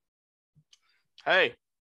Hey,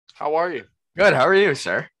 how are you? Good. How are you,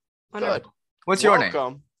 sir? Good. Wonderful. What's your name?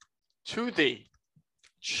 Welcome to the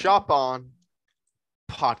Chop On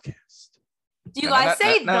podcast. Do you No, no, guys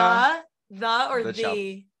no, say no. the or The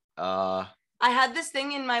the? chop. I had this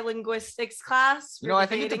thing in my linguistics class. I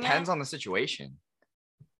think it depends on the situation.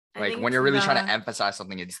 I Like think when it's you're really trying the. to emphasize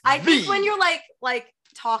something, it's I think the. when you're like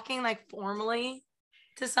talking like formally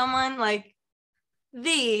to someone, like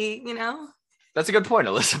the. That's a good point,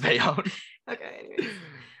 Alyssa Bayonne. Okay. Anyways.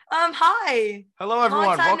 Hi. Hello, everyone.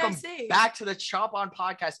 Long time no Welcome see. back to the Chop On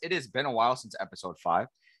podcast. It has been a while since episode 5.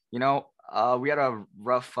 We had a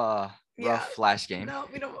rough flash game. No,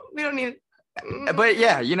 we don't need. But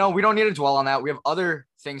yeah, we don't need to dwell on that. We have other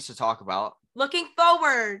things to talk about. Looking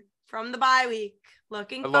forward from the bye week.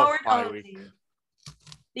 Looking I love forward bye only. week.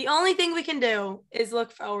 The only thing we can do is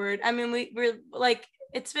look forward. I mean, we're like,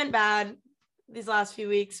 it's been bad these last few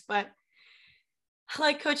weeks, but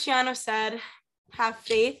like Coach Yano said, have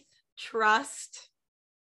faith, trust,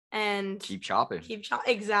 and Keep chopping.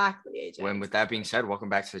 Exactly, AJ. With that being said, welcome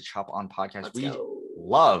back to the Chop On podcast. Let's We go.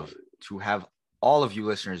 love to have all of you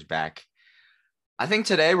listeners back. I think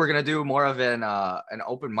today we're gonna do more of an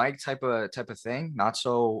open mic type of thing, not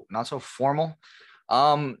so formal.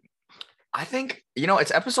 I think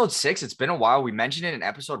it's episode 6. It's been a while. We mentioned it in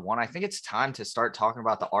episode 1. I think it's time to start talking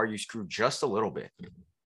about the Are You Screwed just a little bit.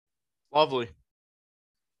 Lovely.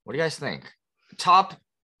 What do you guys think?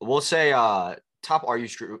 We'll say top Are You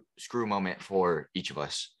Screw moment for each of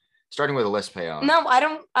us. Starting with Alyssa Payon. No, I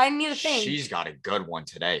don't. I need to think. She's got a good one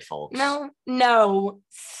today, folks. No,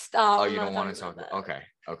 stop. Oh, you don't want to talk about?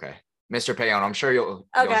 Okay. Mr. Payon, I'm sure you'll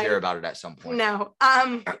hear about it at some point. No.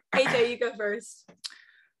 AJ, you go first.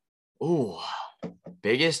 Ooh,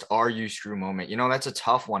 biggest Are You Screw moment. That's a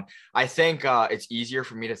tough one. I think it's easier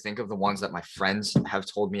for me to think of the ones that my friends have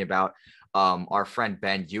told me about. Our friend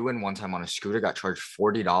Ben Ewan one time on a scooter got charged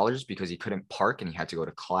 $40 because he couldn't park and he had to go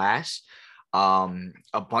to class.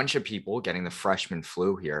 A bunch of people getting the freshman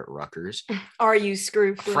flu here at Rutgers. Are you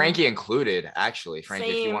screwed? Frankie included, actually. Frankie,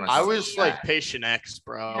 if you want to. I was like patient X,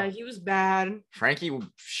 bro. Yeah, he was bad. Frankie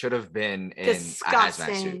should have been in Disgusting. a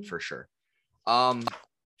hazmat suit for sure.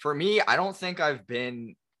 For me, I don't think I've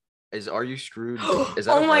been. Are you screwed? Is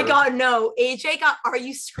that oh my God, no. AJ got Are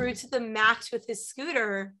You Screwed to the max with his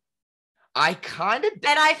scooter. I kind of.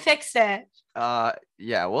 And I fixed it.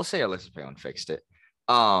 Yeah, we'll say Alyssa Payon fixed it.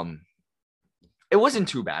 It wasn't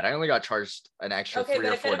too bad. I only got charged an extra $3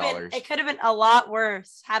 or $4. It could have been a lot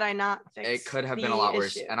worse had I not fixed it. It could have been a lot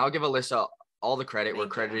worse. And I'll give Alyssa all the credit where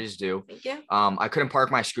credit is due. Thank you. I couldn't park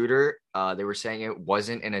my scooter. They were saying it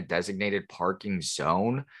wasn't in a designated parking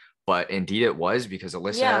zone, but indeed it was because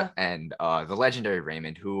Alyssa and the legendary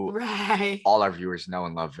Raymond, who all our viewers know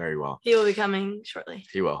and love very well. He will be coming shortly.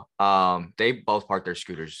 He will. They both parked their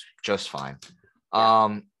scooters just fine.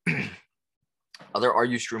 Other Are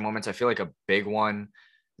You Screw moments, I feel like a big one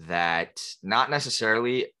that not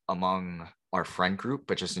necessarily among our friend group,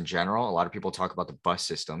 but just in general, a lot of people talk about the bus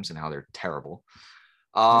systems and how they're terrible.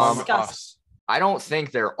 I don't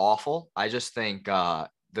think they're awful. I just think the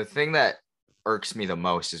thing that irks me the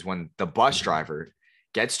most is when the bus driver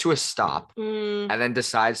gets to a stop and then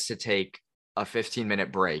decides to take a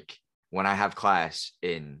 15-minute break when I have class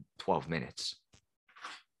in 12 minutes.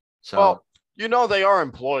 So, they are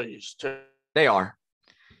employees too. They are.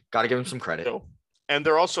 Got to give them some credit. And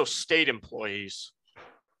they're also state employees.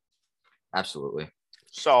 Absolutely.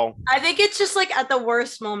 So I think it's just like at the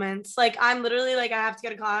worst moments. Like I'm literally like I have to get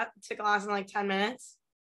to class in like 10 minutes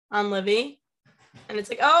on Livy. And it's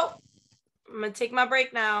like, oh, I'm gonna take my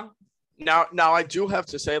break now. Now I do have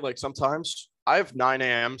to say, like sometimes I have 9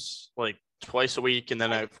 a.m.s like twice a week, and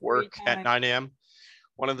then I have work at 9 a.m.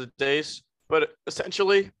 one of the days. But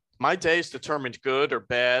essentially, my day is determined good or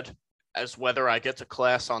bad as whether I get to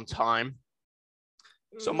class on time.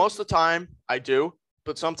 So most of the time I do,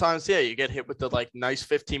 but sometimes, you get hit with the like nice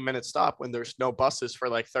 15-minute stop when there's no buses for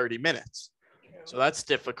like 30 minutes. So that's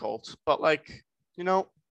difficult. But like,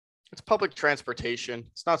 it's public transportation.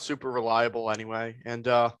 It's not super reliable anyway. And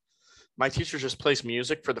my teacher just plays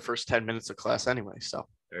music for the first 10 minutes of class anyway. So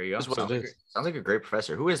there you go. Sounds like a great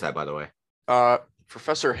professor. Who is that, by the way?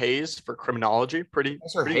 Professor Hayes for criminology.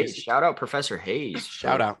 Professor Hayes. Easy. Shout out Professor Hayes.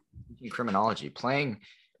 Shout out. Criminology, playing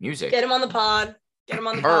music. Get him on the pod. Get him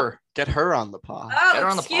on the pod. Get her on the pod.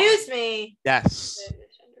 Oh, excuse me. Yes.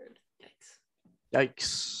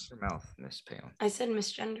 Yikes. Your mouth, Miss Payon. I said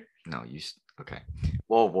misgender. No, okay.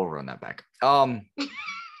 We'll run that back.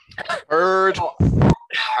 Heard.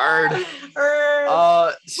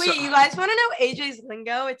 Wait, you guys want to know AJ's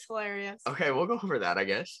lingo? It's hilarious. Okay, we'll go over that, I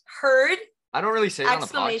guess. Heard. I don't really say it on the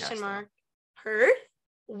podcast. Exclamation mark. Heard.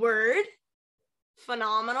 Word.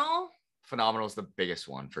 Phenomenal. Phenomenal is the biggest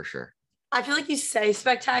one for sure. I feel like you say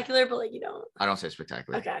spectacular, but like you don't. I don't say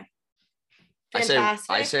spectacular. Okay. Fantastic.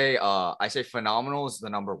 I say phenomenal is the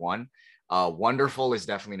number one. Wonderful is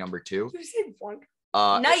definitely number two. You say wonderful.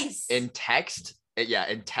 Nice. In text.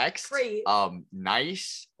 Great.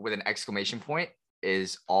 Nice with an exclamation point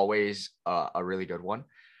is always a really good one.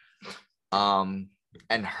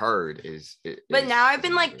 And heard is. But now I've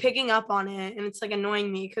been like picking up on it, and it's like annoying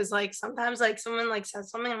me because like sometimes like someone like says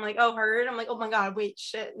something, I'm like, oh, heard. I'm like, oh my god, wait,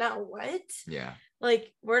 shit, no, what? Yeah.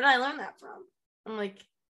 Like, where did I learn that from? I'm like,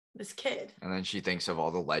 this kid. And then she thinks of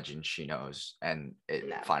all the legends she knows, and it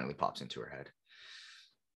finally pops into her head.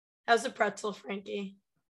 How's the pretzel, Frankie?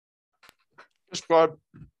 Just good.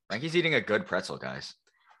 Frankie's eating a good pretzel, guys.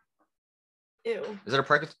 Ew. Is it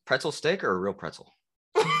a pretzel stick or a real pretzel?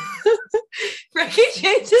 Frankie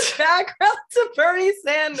changed his background to Bernie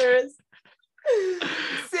Sanders.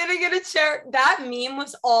 Sitting in a chair. That meme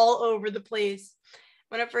was all over the place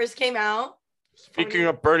when it first came out. Speaking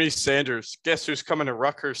of Bernie Sanders, guess who's coming to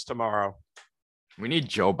Rutgers tomorrow? We need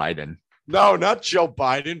Joe Biden. No, not Joe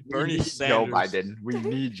Biden. Bernie Sanders. Joe Biden. We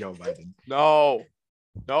need Joe Biden. No.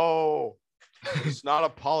 It's not a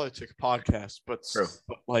politic podcast, but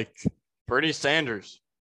like Bernie Sanders.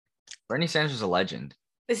 Bernie Sanders is a legend.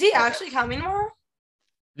 Is he actually coming tomorrow?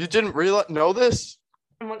 You didn't know this?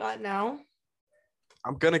 Oh my god, no.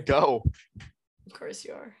 I'm gonna go. Of course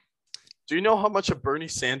you are. Do you know how much a Bernie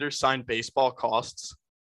Sanders signed baseball costs?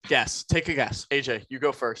 Guess. Take a guess. AJ, you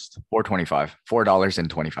go first. $4.25.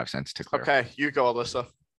 $4.25 to clear. Okay, you go, Alyssa.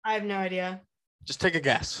 I have no idea. Just take a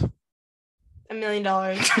guess. $1 million.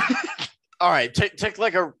 All right, take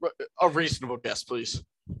like a reasonable guess, please.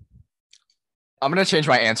 I'm gonna change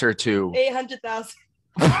my answer to 800,000.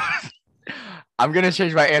 I'm gonna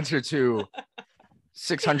change my answer to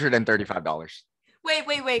 $635.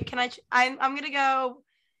 Wait. Can I'm gonna go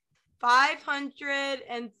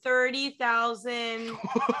 530,000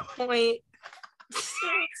 point.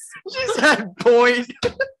 She said point.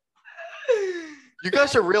 You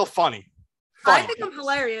guys are real funny. I think I'm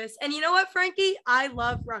hilarious. And you know what, Frankie? I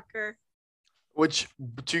love Rutgers.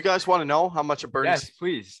 Do you guys want to know how much a Bernie? Yes,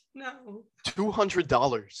 please. No.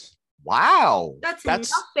 $200. Wow. That's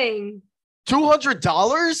nothing.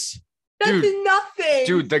 $200? That's nothing.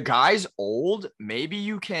 Dude, the guy's old. Maybe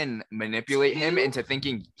you can manipulate him into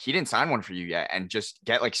thinking he didn't sign one for you yet and just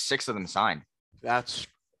get like 6 of them signed. That's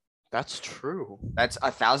true. That's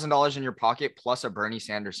 $1,000 in your pocket plus a Bernie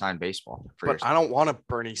Sanders signed baseball. But I don't want a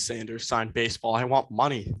Bernie Sanders signed baseball. I want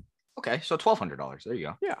money. Okay, so $1,200. There you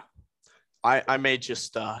go. Yeah. I may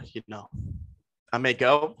just I may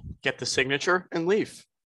go get the signature and leave.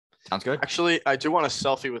 Sounds good. Actually, I do want a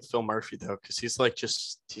selfie with Phil Murphy though, because he's like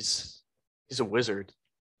he's a wizard.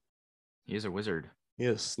 He is a wizard. He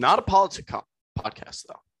is not a politics podcast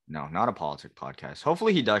though. No, not a politics podcast.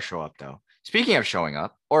 Hopefully he does show up though. Speaking of showing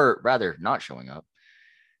up, or rather not showing up,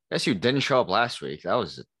 guess who didn't show up last week? That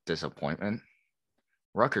was a disappointment.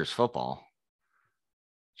 Rutgers football.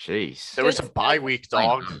 Jeez. There was a bye week,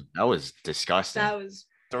 dog. That was disgusting.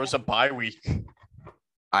 There was a bye week.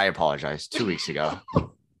 I apologize. 2 weeks ago.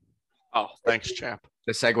 Oh, thanks, champ.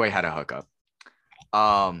 The segue had a hookup.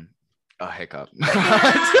 A hiccup.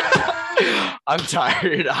 I'm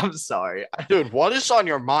tired. I'm sorry. Dude, what is on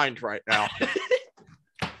your mind right now?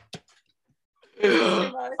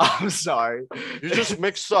 I'm sorry. You just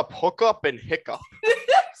mixed up hookup and hiccup.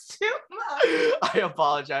 Too much. I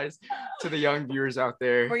apologize to the young viewers out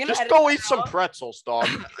there. Just go eat some pretzels, dog.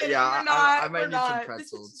 Yeah, I might need some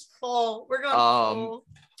pretzels. This is full. We're going full.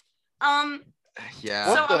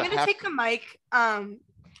 Yeah. So I'm gonna take the mic.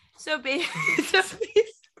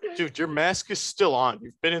 Dude, your mask is still on.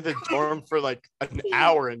 You've been in the dorm for like an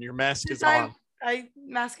hour and your mask is on. I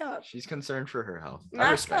mask up. She's concerned for her health. Mask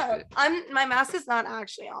I respect up. it. My mask is not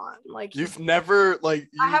actually on. Like you've never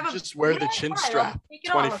just wear the chin strap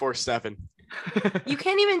 24/7. You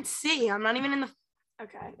can't even see. I'm not even in the.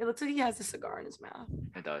 Okay, it looks like he has a cigar in his mouth.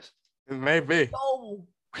 It does. It may be.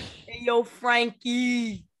 Hey yo,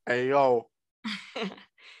 Frankie. Hey yo.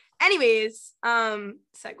 Anyways,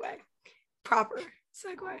 segue. Proper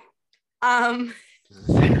segue.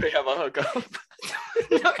 We have a hookup.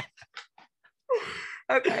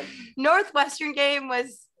 Okay. Northwestern game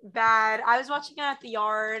was bad. I was watching it at the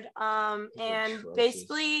Yard. And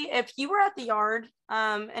basically, if you were at the Yard,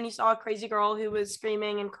 and you saw a crazy girl who was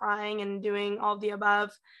screaming and crying and doing all the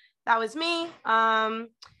above, that was me.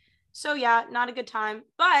 So yeah, not a good time.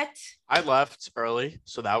 But I left early,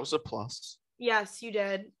 so that was a plus. Yes, you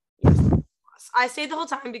did. Yes. I stayed the whole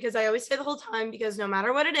time because I always stay the whole time because no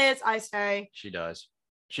matter what it is, I stay. She does.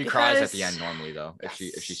 She cries at the end normally, though. If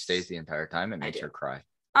she stays the entire time, it makes her cry. You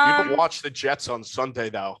can watch the Jets on Sunday,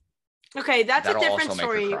 though. Okay, that's That'll a different also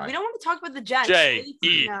make her story. cry. We don't want to talk about the Jets.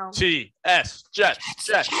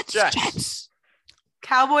 Jets. Jets.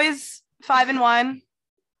 Cowboys 5-1.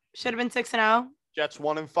 Should have been 6-0. Jets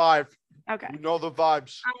 1-5. Okay. You know the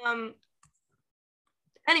vibes.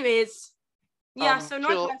 Anyways, yeah. So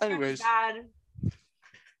Northwestern was bad.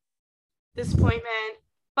 Disappointment.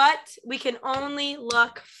 But we can only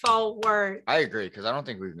look forward. I agree, because I don't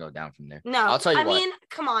think we can go down from there. No, I'll tell you what. I mean,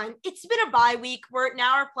 come on. It's been a bye week.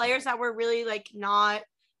 Our players that were really like not.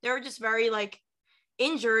 They were just very like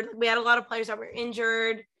injured. We had a lot of players that were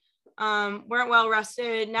injured. Weren't well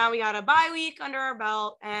rested. Now we got a bye week under our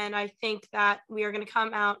belt, and I think that we are going to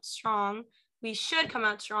come out strong. We should come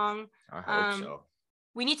out strong. I hope so.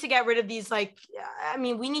 We need to get rid of these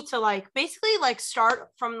we need to basically start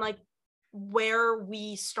from where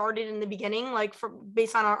we started in the beginning,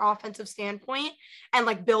 based on our offensive standpoint,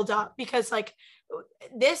 and build up, because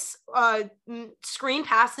this screen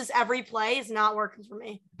passes every play is not working for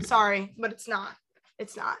me. Sorry, but it's not.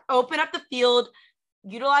 Open up the field,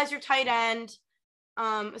 utilize your tight end,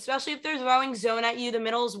 especially if they're throwing zone at you. The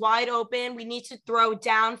middle is wide open. We need to throw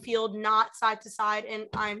downfield, not side to side, and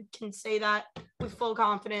I can say that with full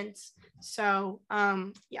confidence. So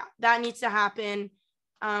that needs to happen.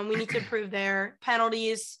 We need to improve their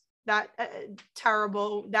penalties. That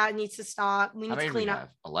terrible. That needs to stop. We need to clean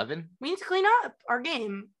up. 11? We need to clean up our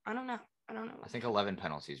game. I don't know. I think 11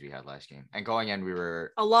 penalties we had last game. And going in, we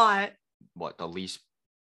were a lot. What,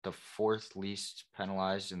 the fourth least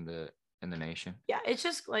penalized in the nation? Yeah, it's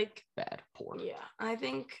just bad, poor. Yeah, I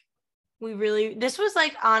think this was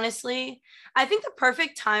honestly, I think the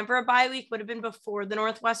perfect time for a bye week would have been before the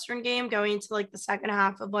Northwestern game, going into the second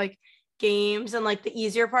half of games and the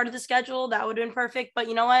easier part of the schedule. That would have been perfect. But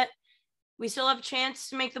you know what? We still have a chance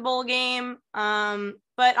to make the bowl game.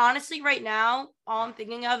 But honestly, right now, all I'm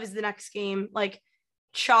thinking of is the next game.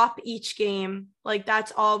 Chop each game.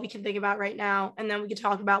 That's all we can think about right now. And then we can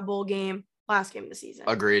talk about bowl game, last game of the season.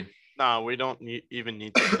 Agreed. No, we don't even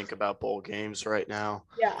need to think about bowl games right now.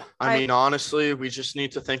 Yeah. I mean, honestly, we just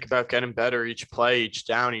need to think about getting better each play, each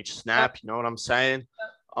down, each snap. You know what I'm saying?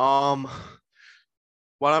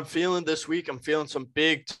 What I'm feeling this week, I'm feeling some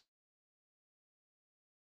big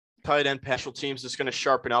tight end special teams that's going to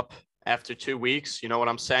sharpen up after 2 weeks. You know what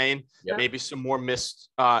I'm saying? Yep. Maybe some less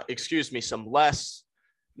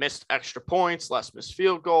missed extra points, less missed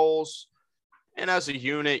field goals. And as a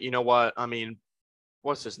unit, you know what? I mean,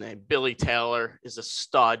 what's his name? Billy Taylor is a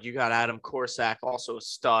stud. You got Adam Korsak, also a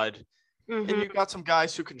stud. Mm-hmm. And you got some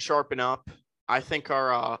guys who can sharpen up. I think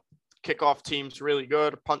our kickoff team's really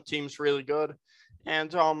good. Punt team's really good.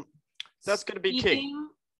 And that's going to be key.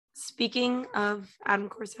 Speaking of Adam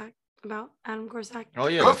Korsak, Oh,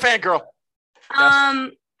 yeah. Her fangirl.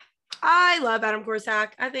 Yes. I love Adam Korsak.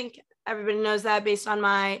 I think everybody knows that based on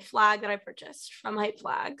my flag that I purchased from Hype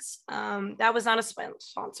Flags. That was not a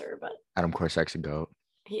sponsor, but Adam Korsak's a goat.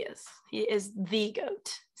 He is. He is the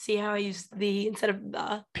goat. See how I use the instead of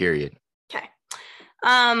the? Period. Okay.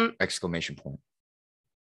 Exclamation point.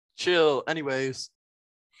 Chill. Anyways.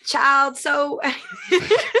 Child. So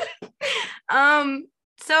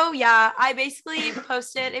yeah, I basically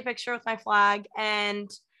posted a picture with my flag and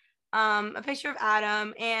a picture of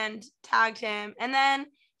Adam and tagged him, and then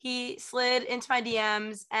he slid into my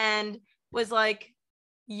DMs and was like,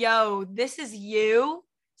 yo, this is you.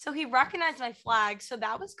 So he recognized my flag, so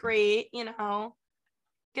that was great,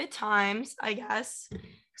 good times, I guess.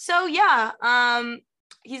 So yeah,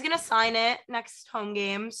 he's gonna sign it next home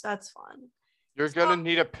game, so that's fun. You're going to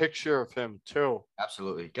need a picture of him, too.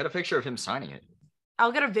 Absolutely. Get a picture of him signing it.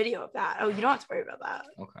 I'll get a video of that. Oh, you don't have to worry about that.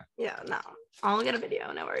 Okay. Yeah, no. I'll get a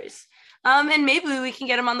video. No worries. And maybe we can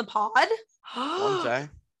get him on the pod. One day.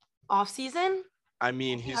 Off season? I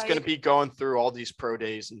mean, he's going to be going through all these pro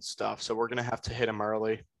days and stuff, so we're going to have to hit him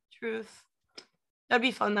early. Truth. That'd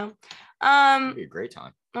be fun, though. It'd be a great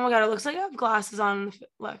time. Oh, my God. It looks like I have glasses on.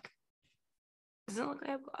 Look. Doesn't it look like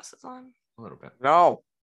I have glasses on? A little bit. No.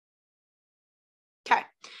 Okay.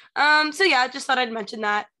 So yeah, just thought I'd mention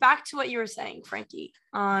that. Back to what you were saying, Frankie,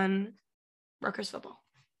 on Rutgers football.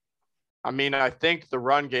 I mean, I think the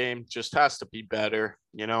run game just has to be better,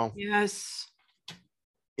 Yes.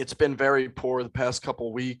 It's been very poor the past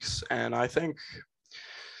couple weeks, and I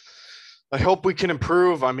hope we can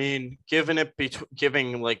improve. I mean, giving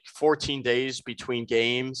 14 days between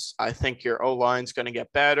games, I think your O-line's going to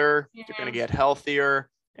get better. Yeah. They're going to get healthier.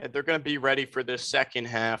 And they're going to be ready for this second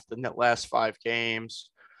half, the last 5 games.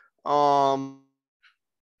 I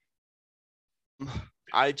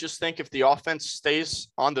just think if the offense stays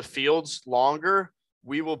on the fields longer,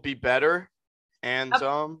 we will be better. And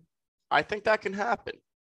I think that can happen.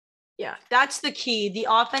 Yeah, that's the key. The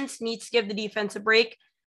offense needs to give the defense a break.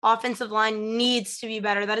 Offensive line needs to be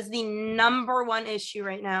better. That is the number one issue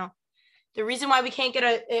right now. The reason why we can't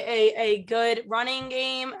get a good running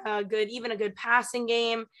game, even a good passing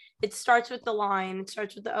game, it starts with the line. It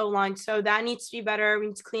starts with the O-line. So that needs to be better. We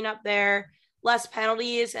need to clean up there, less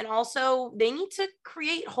penalties, and also they need to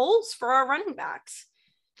create holes for our running backs.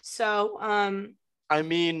 So, I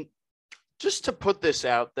mean, just to put this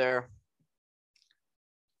out there,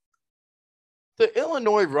 the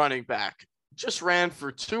Illinois running back just ran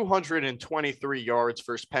for 223 yards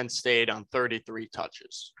versus Penn State on 33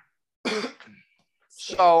 touches.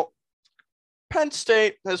 So Penn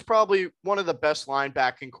State has probably one of the best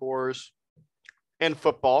linebacking cores in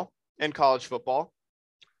football, in college football.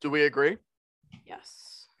 Do we agree?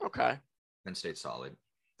 yes. Okay. Penn State solid.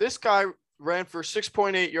 This guy ran for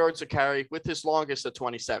 6.8 yards a carry with his longest at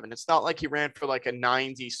 27. It's not like he ran for like a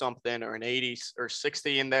 90 something or an 80 or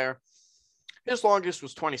 60 in there. His longest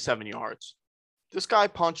was 27 yards. This guy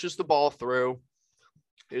punches the ball through.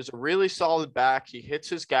 He's a really solid back. He hits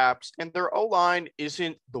his gaps, and their O-line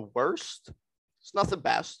isn't the worst. It's not the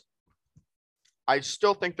best. I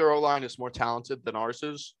still think their O-line is more talented than ours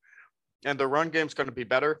is, and the run game's going to be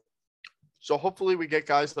better. So hopefully we get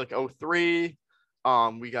guys like 03.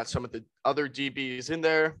 We got some of the other DBs in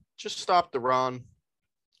there. Just stop the run.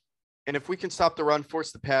 And if we can stop the run,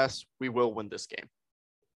 force the pass, we will win this game.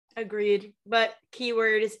 Agreed. But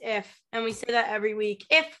keyword is if. And we say that every week.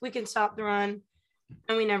 If we can stop the run.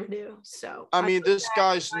 And we never do. So I mean, this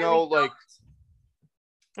guy's no like.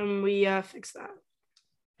 And we fix that.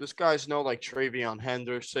 This guy's no like Travion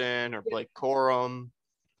Henderson or Blake Corum.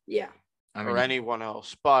 Yeah. Or anyone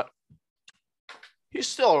else. But he's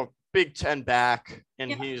still a Big Ten back.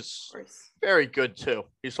 And he's very good too.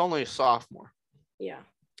 He's only a sophomore. Yeah.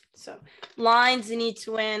 So lines need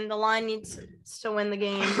to win. The line needs to win the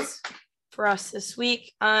games for us this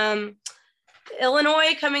week.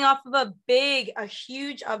 Illinois coming off of a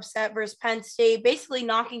huge upset versus Penn State, basically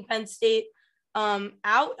knocking Penn State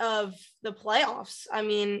out of the playoffs. I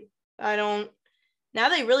mean, now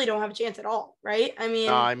they really don't have a chance at all, right? I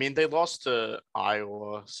mean, they lost to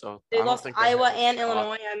Iowa, so they lost to Iowa and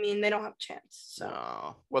Illinois. I mean, they don't have a chance.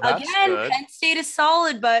 So well, that's again, good. Penn State is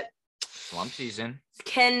solid, but slump season.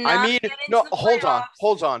 Hold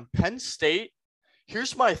on. Penn State.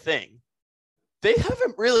 Here's my thing. They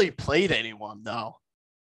haven't really played anyone though.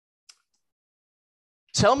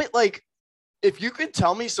 Tell me, like, if you could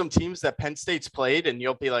tell me some teams that Penn State's played, and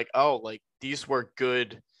you'll be like, oh, like these were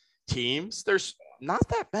good teams. There's not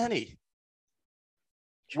that many.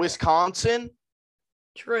 True. Wisconsin.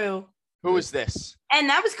 True. Who is this? And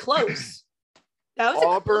that was close. That was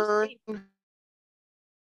Auburn.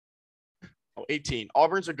 18.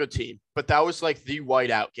 Auburn's a good team, but that was like the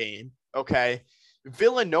whiteout game. Okay.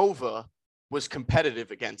 Villanova was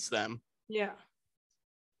competitive against them. Yeah.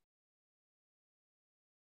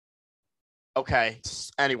 Okay.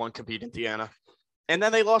 Anyone could beat Indiana. And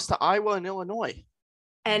then they lost to Iowa and Illinois.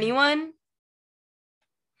 Anyone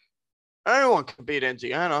could beat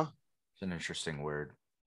Indiana. It's an interesting word.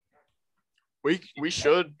 We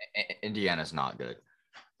should. Indiana's not good.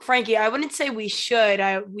 Frankie, I wouldn't say we should.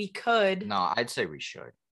 We could. No, I'd say we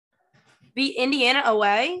should. Beat Indiana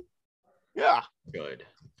away? Yeah. Good.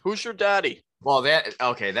 Who's your daddy? Well,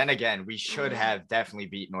 then again, we should have definitely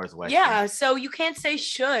beat Northwestern. Yeah, so you can't say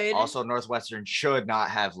should. Also, Northwestern should not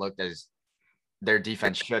have looked as their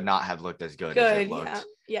defense should not have looked as good as it looked.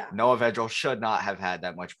 Yeah. Noah Vedral should not have had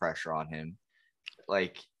that much pressure on him.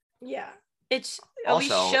 Like, yeah. we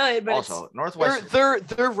should, but Northwestern.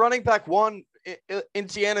 Their running back one.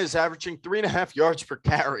 Indiana is averaging 3.5 yards per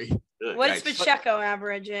carry. What is Pacheco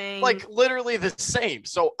averaging? Like literally the same.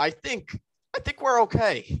 So I think we're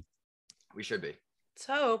okay. We should be. Let's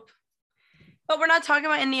hope. But we're not talking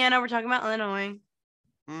about Indiana. We're talking about Illinois.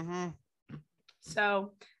 Mm-hmm.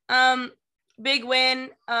 So, big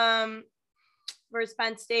win versus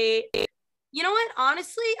Penn State. You know what?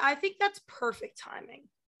 Honestly, I think that's perfect timing,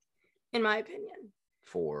 in my opinion.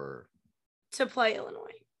 To play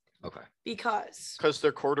Illinois. Okay. Because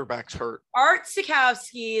their quarterback's hurt. Art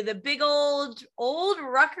Sikowski, the big old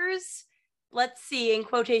Rutgers, let's see, in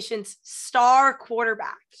quotations, star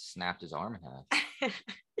quarterback. Snapped his arm in half.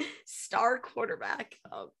 Star quarterback.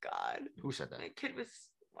 Oh, God. Who said that? The kid was,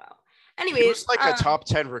 wow. Anyways. He was like a top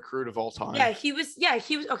 10 recruit of all time. Yeah, he was,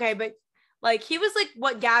 okay, but like, he was like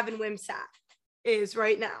what Gavin Wimsatt is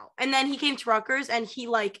right now. And then he came to Rutgers and he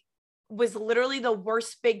like was literally the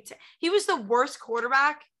worst he was the worst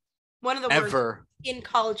quarterback. One of the worst in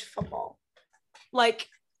college football. Like,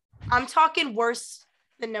 I'm talking worse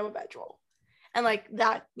than Noah Vedral. And like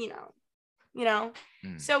that,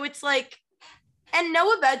 So it's like, and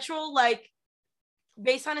Noah Vedral, like,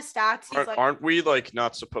 based on his stats, he's aren't we like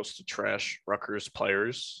not supposed to trash Rutgers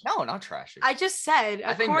players? No, not trashing. I just said,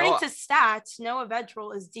 according to stats, Noah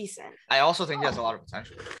Vedral is decent. I also think he has a lot of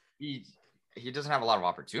potential. He doesn't have a lot of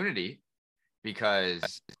opportunity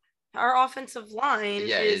because our offensive line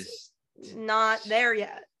is not there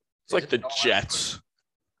yet. It's like the Jets.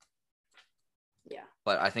 Yeah.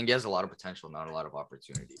 But I think he has a lot of potential, not a lot of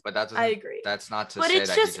opportunity. But I agree. That's not to but say it's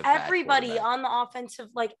that just he's a bad everybody on the offensive,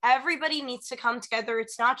 like everybody needs to come together.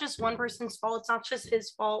 It's not just one person's fault. It's not just his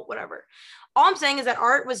fault, whatever. All I'm saying is that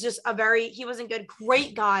Art was just he wasn't good.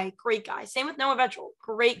 Great guy. Same with Noah Vetchel.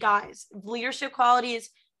 Great guys. Leadership qualities,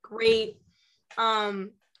 great.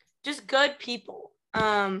 Just good people.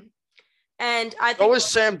 And I think so is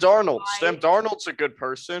Sam Darnold. Sam Darnold's a good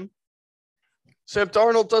person. Sam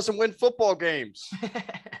Darnold doesn't win football games.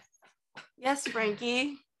 Yes,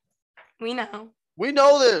 Frankie. We know. We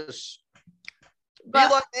know this. But,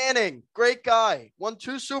 Eli Manning, great guy. Won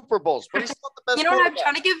 2 Super Bowls, but he's not the best. You know what? I'm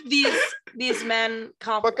trying to give these men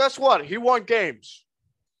compliments. But guess what? He won games.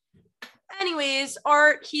 Anyways,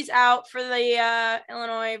 Art, he's out for the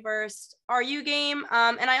Illinois versus RU game.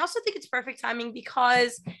 And I also think it's perfect timing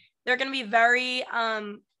because they're going to be very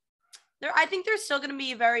I think they're still going to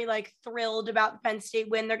be very like thrilled about the Penn State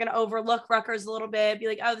win. They're going to overlook Rutgers a little bit, be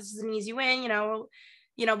like, oh, this is an easy win.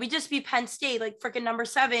 We just beat Penn State, like freaking number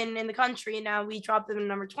 7 in the country. And now we dropped them to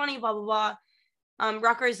number 20, blah, blah, blah.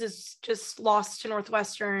 Rutgers is just lost to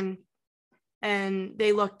Northwestern and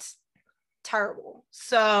they looked terrible.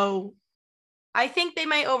 So I think they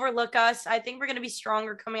might overlook us. I think we're going to be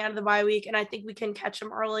stronger coming out of the bye week. And I think we can catch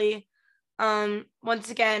them early.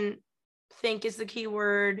 Once again, think is the key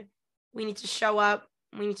word. We need to show up.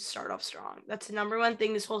 We need to start off strong. That's the number one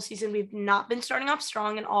thing this whole season. We've not been starting off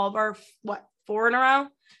strong in all of our, 4 in a row?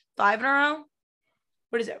 5 in a row?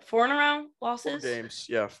 What is it? 4 in a row losses? 4 games.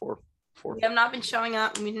 Yeah, 4. We have not been showing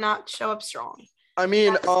up and we did not show up strong. I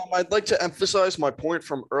mean, I'd like to emphasize my point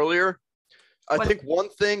from earlier. I think one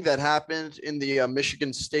thing that happened in the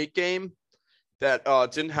Michigan State game that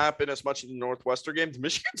didn't happen as much in the Northwestern game. The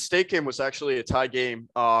Michigan State game was actually a tie game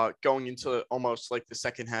going into almost like the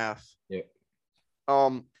second half. Yeah.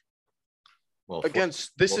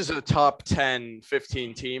 This is a top 10,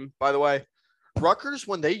 15 team, by the way. Rutgers,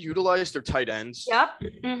 when they utilize their tight ends,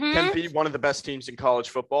 can be one of the best teams in college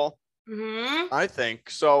football. I think.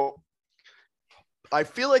 So I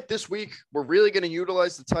feel like this week we're really going to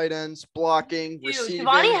utilize the tight ends, blocking, receiving.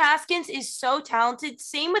 Giovanni Haskins is so talented.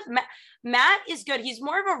 Same with Matt. Matt is good. He's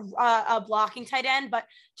more of a blocking tight end, but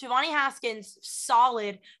Giovanni Haskins,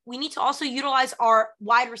 solid. We need to also utilize our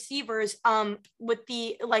wide receivers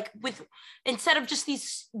instead of just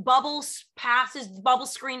these bubble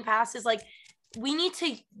screen passes, like we need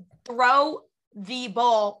to throw the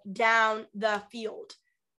ball down the field.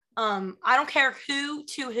 I don't care who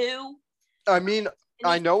to who. I mean,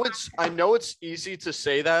 I know it's easy to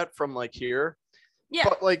say that from like here. Yeah.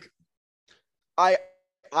 But like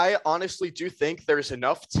I honestly do think there's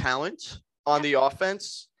enough talent on the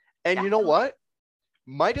offense. And you know what?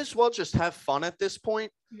 Might as well just have fun at this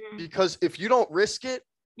point because if you don't risk it,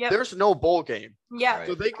 there's no bowl game. Yeah.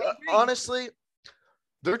 So they honestly,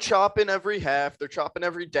 they're chopping every half, they're chopping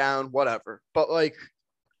every down, whatever. But like,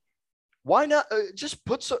 why not just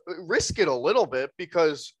risk it a little bit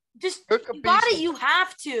because you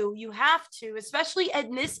have to, especially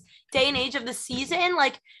in this day and age of the season.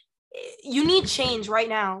 Like, you need change right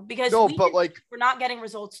now because we're not getting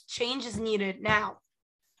results. Change is needed now.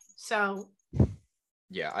 So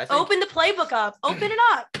yeah, I think open the playbook up. Open it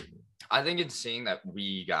up. I think it's seeing that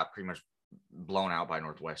we got pretty much blown out by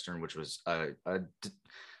Northwestern, which was I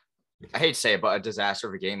hate to say it, but a disaster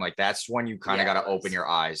of a game. Like that's when you kind of got to open your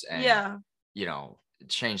eyes and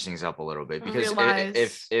change things up a little bit because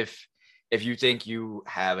if you think you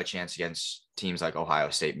have a chance against teams like Ohio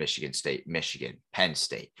State, Michigan, Penn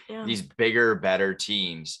State, these bigger, better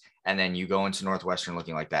teams, and then you go into Northwestern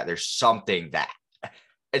looking like that, there's something that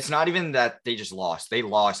it's not even that they just lost. They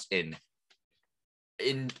lost in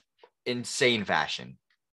insane fashion.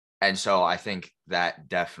 And so I think that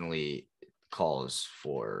definitely calls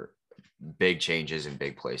for big changes in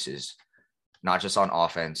big places, not just on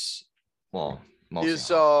offense. Well,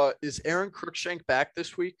 is Aaron Cruikshank back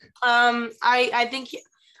this week? I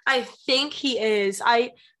think he is.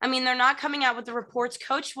 I mean, they're not coming out with the reports.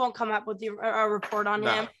 Coach won't come out with the report on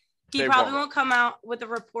him. He probably won't come out with a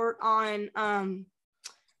report on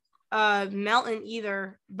Melton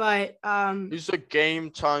either, but It's a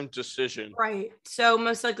game time decision. right. So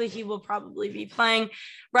most likely he will probably be playing.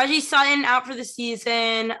 Reggie Sutton out for the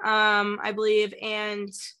season, I believe, and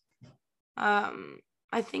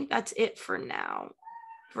I think that's it for now.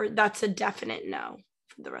 That's a definite no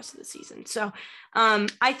for the rest of the season. So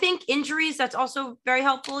I think injuries, that's also very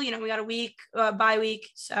helpful. We got a week, bye week,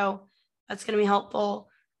 so that's going to be helpful.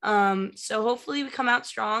 So hopefully we come out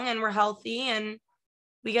strong and we're healthy and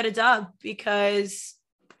we get a dub, because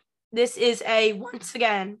this is once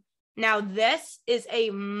again, now this is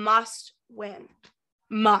a must win.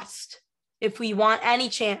 Must. If we want any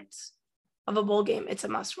chance of a bowl game, it's a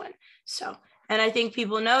must win. So, and I think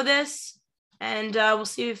people know this, and we'll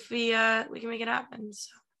see if we can make it happen.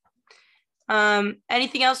 So,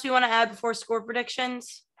 anything else we want to add before score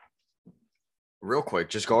predictions? Real quick,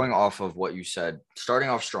 just going off of what you said, starting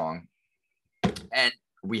off strong, and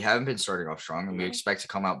we haven't been starting off strong, and we expect to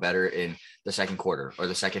come out better in the second quarter or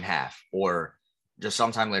the second half or just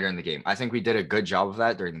sometime later in the game. I think we did a good job of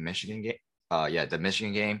that during the Michigan game. The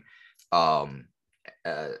Michigan game, end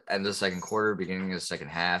of the second quarter, beginning of the second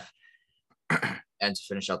half, and to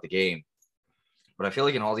finish out the game. But I feel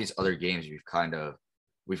like in all these other games,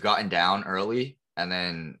 we've gotten down early, and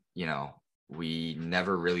then, we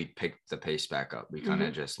never really picked the pace back up. We kind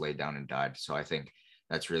of just laid down and died. So I think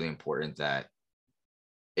that's really important, that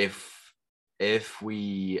if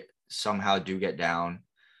we somehow do get down,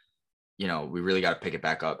 we really got to pick it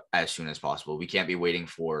back up as soon as possible. We can't be waiting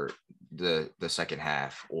for the second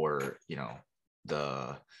half or,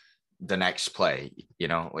 the next play,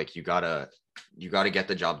 like you gotta get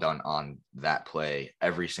the job done on that play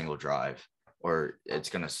every single drive, or it's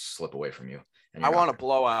going to slip away from you. I want to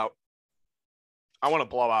blow out.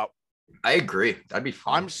 I agree. That'd be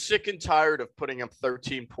fun. I'm sick and tired of putting up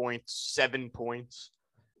 13 points, 7 points.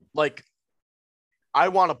 Like, I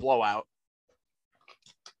want to blow out.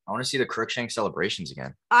 I want to see the Crookshank celebrations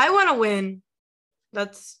again. I want to win.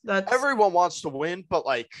 That's everyone wants to win, but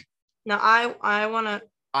like, no, I want to.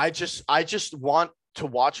 I just want to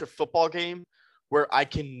watch a football game where I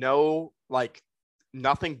can know like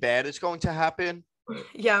nothing bad is going to happen.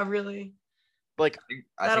 Yeah, really. Like,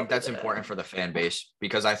 I think that's important for the fan base,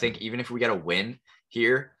 because I think even if we get a win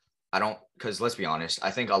here, because let's be honest, I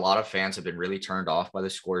think a lot of fans have been really turned off by the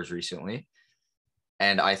scores recently.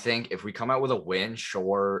 And I think if we come out with a win,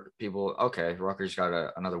 sure, people, okay, Rutgers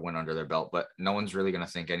got another win under their belt, but no one's really going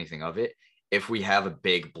to think anything of it. If we have a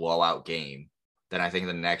big blowout game, then I think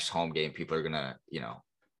the next home game, people are going to,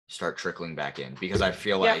 start trickling back in, because I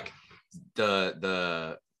feel like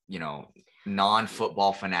the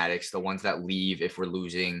non-football fanatics, the ones that leave if we're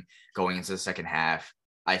losing going into the second half,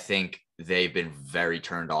 I think they've been very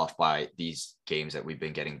turned off by these games that we've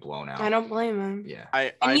been getting blown out. I don't blame him. Yeah.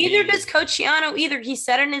 And neither does Coach Ciano either. He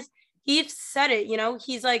said it.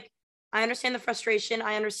 He's like, I understand the frustration.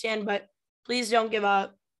 I understand, but please don't give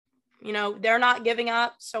up. They're not giving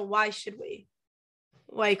up. So why should we?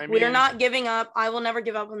 We're not giving up. I will never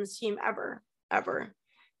give up on this team ever.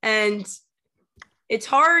 And it's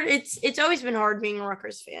hard. It's always been hard being a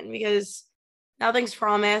Rutgers fan, because nothing's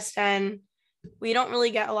promised and we don't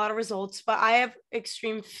really get a lot of results, but I have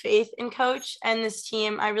extreme faith in Coach and this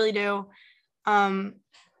team. I really do.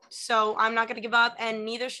 So I'm not going to give up, and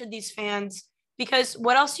neither should these fans, because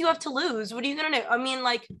what else do you have to lose? What are you going to do? I mean,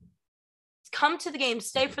 come to the games,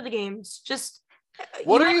 stay for the games. Just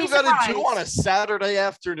what are you going to do on a Saturday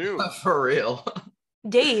afternoon? For real.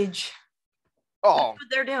 Dage. Oh, that's what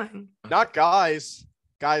they're doing. Not guys.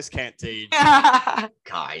 Guys can't dage.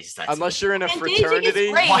 Guys, that's unless you're in a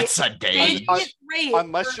fraternity. What's a dage?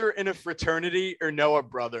 Unless you're in a fraternity or know a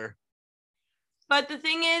brother. But the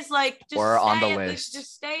thing is, just we're on the list.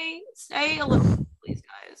 Just stay a little, please,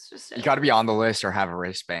 guys. Just stay. You got to be on the list or have a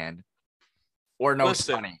wristband, or no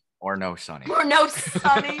Listen. Sonny, or no Sonny, or no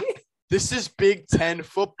Sonny. This is Big Ten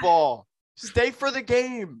football. Stay for the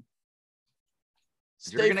game.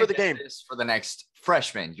 Stay for the game. This for the next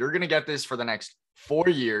freshman. You're gonna get this for the next 4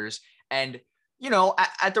 years, and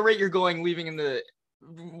at the rate you're going, leaving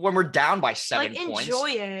when we're down by 7 points. Enjoy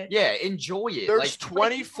it. Yeah, enjoy it. There's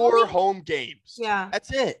 24 home games. Yeah,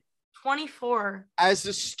 that's it. 24 as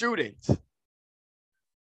a student,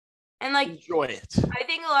 and enjoy it. I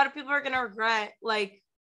think a lot of people are gonna regret,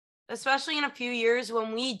 especially in a few years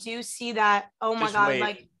when we do see that. Oh my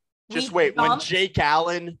God! Just wait. When Jake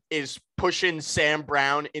Allen is pushing Sam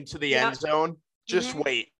Brown into the end zone, just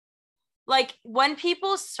wait. When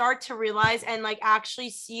people start to realize and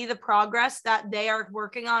actually see the progress that they are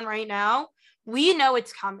working on right now, we know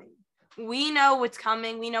it's coming. We know what's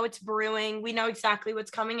coming. We know it's brewing. We know exactly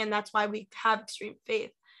what's coming. And that's why we have extreme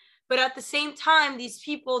faith. But at the same time, these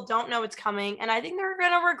people don't know it's coming. And I think they're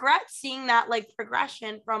going to regret seeing that like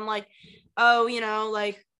progression from like, oh, we're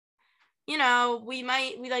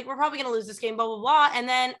probably going to lose this game, blah, blah, blah. And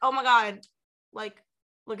then, oh my God, like,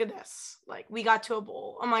 look at this. Like, we got to a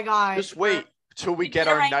bowl. Oh my God. Just wait till we get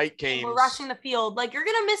our night games. We're rushing the field. Like, you're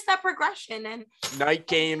going to miss that progression. And night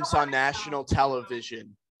games on national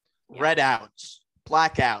television, red outs,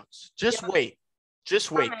 blackouts. Just wait.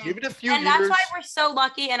 Just wait. Give it a few years. And that's why we're so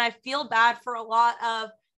lucky. And I feel bad for a lot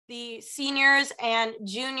of the seniors and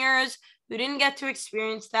juniors who didn't get to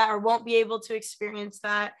experience that or won't be able to experience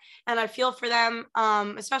that. And I feel for them,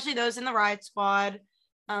 especially those in the Riot Squad.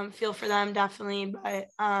 Feel for them definitely, but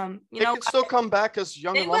they can still come back as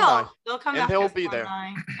young alumni. They'll come and back. They'll be there,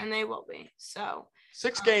 and they will be. So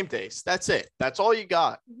 6 game days. That's it. That's all you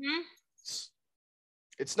got. Mm-hmm.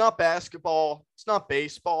 It's not basketball. It's not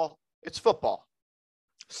baseball. It's football.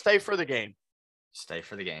 Stay for the game. Stay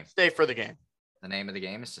for the game. Stay for the game. The name of the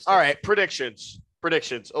game is to stay. All right, predictions.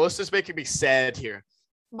 Alyssa's making me sad here.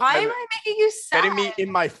 Why am I making you sad? Getting me in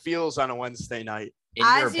my feels on a Wednesday night.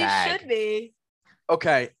 As you should be.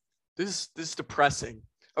 Okay, this is depressing.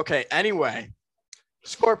 Okay, anyway,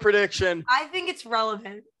 score prediction. I think it's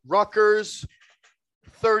relevant. Rutgers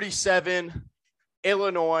 37,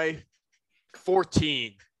 Illinois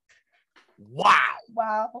 14.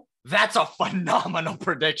 Wow. That's a phenomenal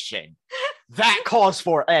prediction. That calls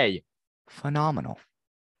for a phenomenal.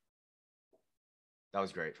 That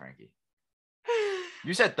was great, Frankie.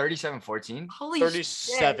 You said 37-14? Holy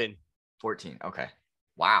 37. Shit. 14. Okay.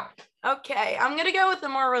 Wow. Okay, I'm gonna go with a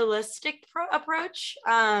more realistic approach.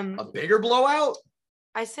 A bigger blowout?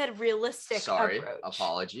 I said realistic. Sorry, approach.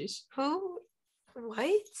 apologies. Who?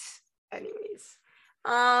 What? Anyways,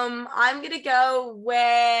 I'm gonna go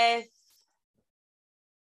with.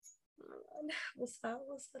 What's the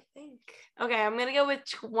thing? Okay, I'm gonna go with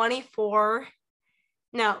 24.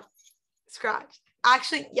 No, scratch.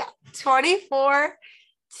 Actually, yeah, 24-10.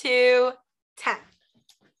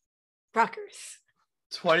 Rutgers.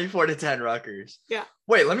 24-10 Rutgers. Yeah.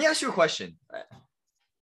 Wait, let me ask you a question.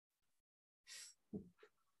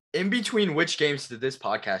 In between which games did this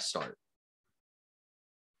podcast start?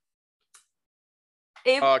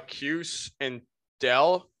 Cuse and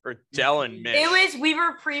Dell, or Dell and Mitch? We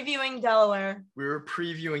were previewing Delaware. We were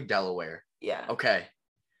previewing Delaware. Yeah. Okay.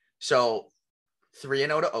 So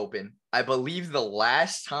 3-0 to open. I believe the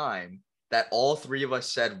last time that all three of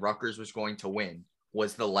us said Rutgers was going to win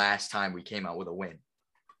was the last time we came out with a win.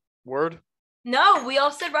 Word? No, we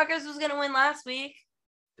all said Rutgers was going to win last week.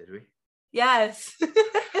 Did we? Yes.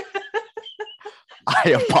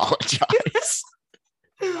 I apologize.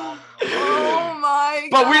 Oh my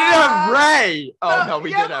God. But we didn't have Ray. Oh, no,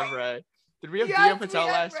 we did have Ray. Did we have Dia Patel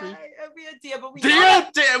last week? We had Dia, but we we don't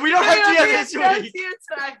have Dia this week.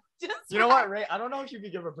 You know what, Ray? I don't know if you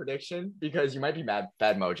could give a prediction because you might be bad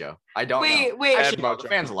mojo. I don't know. Wait. Actually, no, the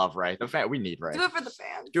fans love Ray. We need Ray. Do it for the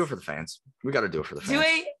fans. Do it for the fans. We got to do it for the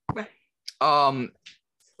fans. Do it.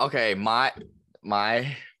 Okay, my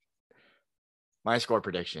score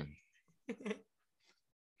prediction.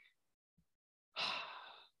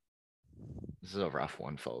 This is a rough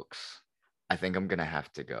one, folks. I think I'm gonna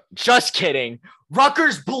have to go. Just kidding.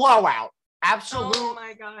 Rutgers blowout. Absolute. Oh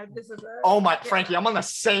my God, this is it. Oh my, Frankie, I'm on the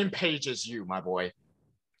same page as you, my boy.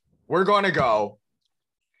 We're gonna go.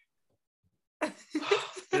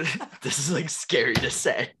 This is like scary to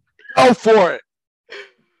say. Go for it.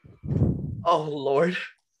 Oh Lord.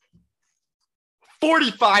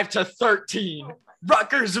 45-13.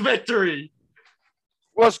 Rutgers victory.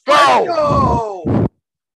 Let's go.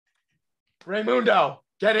 Raymundo,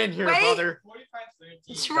 get in here, brother.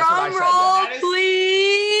 Drum roll,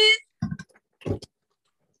 please.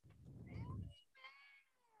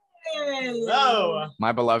 Hello.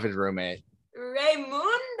 My beloved roommate. Raymundo.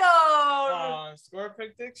 Score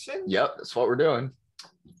prediction? Yep, that's what we're doing.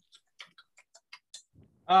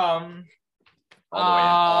 All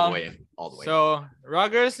the way in. So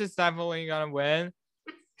Rutgers is definitely gonna win.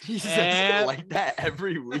 He says it like that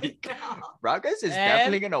every week. Rutgers is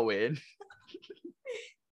definitely gonna win.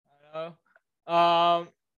 24-0.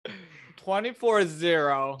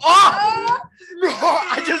 Oh! No,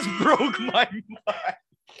 I just broke my mind.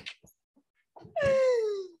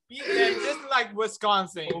 Yeah, just like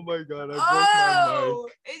Wisconsin. Oh my God, I broke my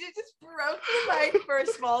mic. It just broke the mic for a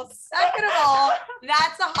small second of all.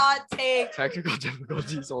 That's a hot take. Technical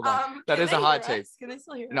difficulties. Hold on. That is a hot take. Can they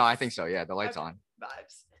still hear us? No, I think so. Yeah, the light's on.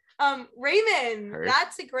 Vibes. Raymond, Heard.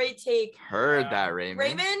 that's a great take. Heard that, Raymond.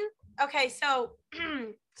 Raymond, okay, so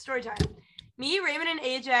story time. Me, Raymond, and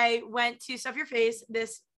AJ went to Stuff Your Face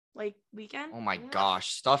this like weekend. Oh my Yeah. gosh.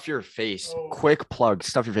 Stuff Your Face. Oh. Quick plug.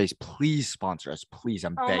 Stuff Your Face. Please sponsor us. Please.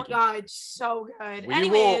 I'm Oh begging. my god, so good. We will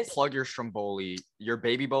Anyways, plug your stromboli, your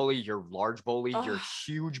baby boli, your large boli, your Ugh.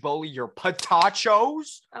 huge boli, your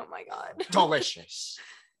potatoes. oh my god. Delicious.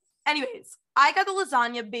 Anyways, I got the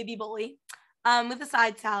lasagna baby bully with the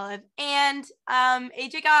side salad, and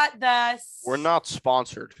AJ got the We're not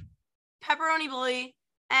sponsored. pepperoni bully,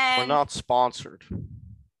 We're and not sponsored.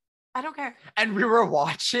 I don't care. And we were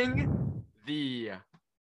watching what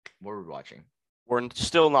were we watching? We're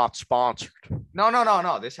still not sponsored.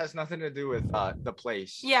 No. This has nothing to do with the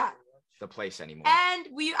place. Yeah. The place anymore. And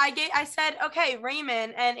I said, okay,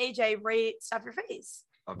 Raymond and AJ, rate Stuff Your Face.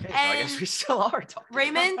 Okay, so I guess we still are talking.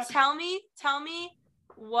 Raymond, tell me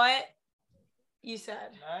what you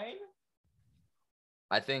said. 9?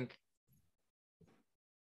 I think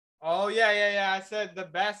Oh yeah. I said the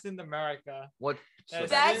best in America. what Yeah,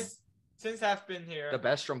 Best? since I've been here. the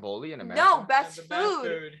best stromboli in America. No, best The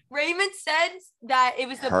food. Raymond said that it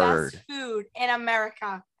was the Heard. best food in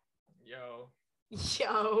America. Yo. Yo.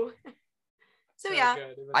 So so yeah,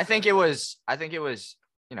 good. I think it was,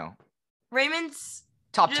 Raymond's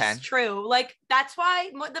top just 10. true. Like that's why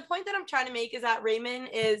the point that I'm trying to make is that Raymond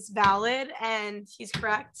is valid and he's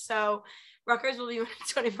correct. So Rutgers will be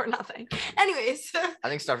winning 24-0. Anyways, I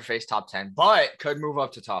think Stuff Your Face top 10, but could move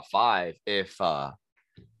up to top 5 if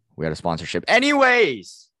we had a sponsorship.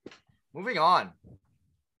 Anyways, moving on.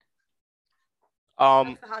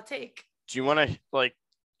 that's the hot take. Do you want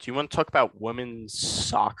to talk about women's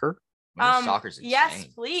soccer? Women's soccer's insane. Yes,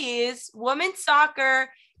 please. Women's soccer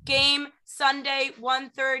game Sunday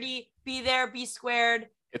 1:30. Be there, be squared.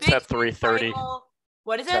 It's Big at 3:30. final.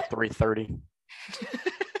 What is It's it? at 3:30.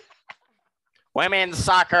 Women's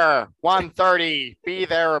soccer 1:30. Be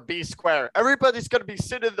there or be square. Everybody's gonna be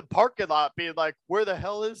sitting in the parking lot, being like, "Where the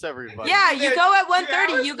hell is everybody?" Yeah, you go at 2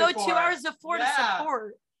 1:30. hours You go before. 2 hours before to Yeah.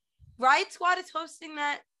 support. Riot Squad is hosting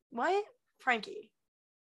that. What? Frankie.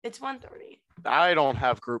 It's 1:30. I don't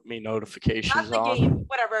have group me Not notifications the on. game.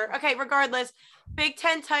 Whatever. Okay, regardless. Big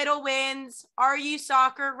Ten title wins. RU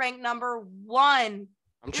soccer ranked number 1.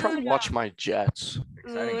 I'm trying to watch my Jets.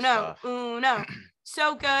 Exciting Uno. stuff. Uno.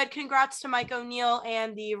 So good. Congrats to Mike O'Neill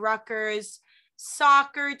and the Rutgers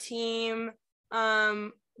soccer team.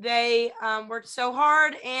 They worked so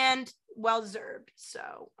hard and well deserved.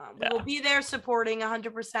 So we will be there supporting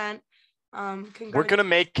 100%. We're gonna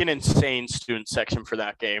make an insane student section for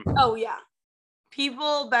that game. Oh yeah,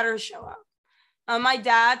 people better show up. My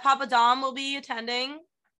dad, Papa Dom, will be attending.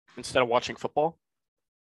 Instead of watching football.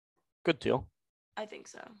 Good deal. I think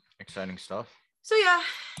so. Exciting stuff. So yeah,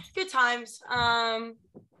 good times.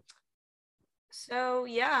 So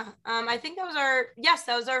yeah, I think that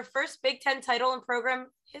was our first Big Ten title in program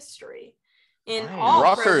history. In Nice. all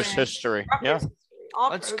Rutgers programs. history. Rutgers Yeah. history, all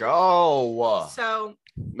Let's programs. go. So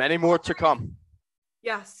Many more to come.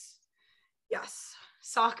 yes,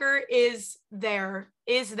 soccer is there.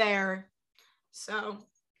 So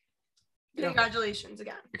Yeah. congratulations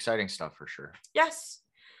again. Exciting stuff for sure. Yes.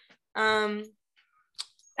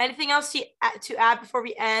 Anything else to add before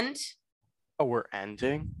we end? Oh, we're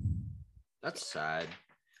ending. That's sad.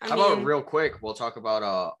 I How about mean, real quick? We'll talk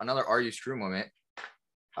about another Are You Screw moment.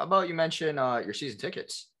 How about you mention your season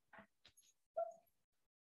tickets?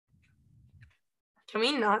 can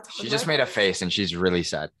we not? Talk She just about made a this? face and she's really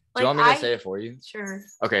sad. Do Like, you want me to I- say it for you? Sure.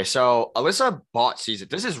 Okay, so Alyssa bought season.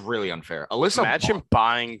 This is really unfair. Alyssa Imagine bought-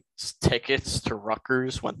 buying tickets to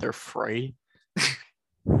Rutgers when they're free.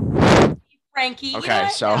 Frankie. you know Okay,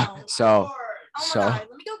 what? so No. so Oh so my God.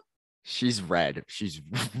 Let me go. she's red. She's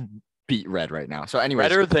beat red right now. So anyway,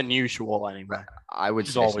 Better than usual, anyway. I would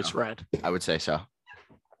It's say always so. red. I would say so.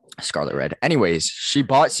 Scarlet Red. Anyways, she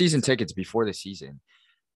bought season tickets before the season.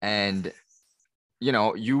 And,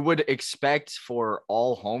 you would expect for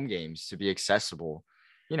all home games to be accessible,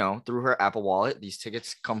 through her Apple Wallet. These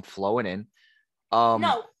tickets come flowing in.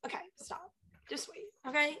 No. Okay. Stop. Just wait.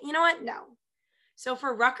 Okay. You know what? No. So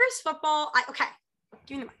for Rutgers football,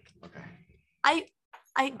 give me the mic. Okay. I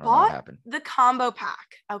I don't know what bought happened. the combo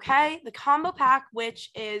pack. Okay. The combo pack,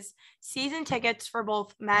 which is season tickets for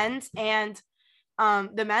both men's and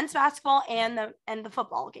the men's basketball and the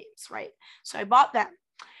football games, right? So I bought them.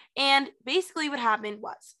 And basically what happened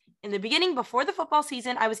was in the beginning, before the football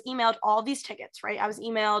season, I was emailed all these tickets, right? I was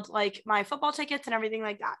emailed like my football tickets and everything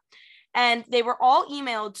like that. And they were all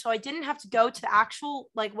emailed. So I didn't have to go to the actual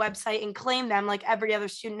like website and claim them like every other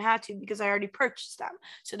student had to because I already purchased them.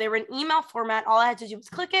 So they were in email format. All I had to do was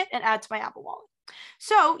click it and add to my Apple Wallet.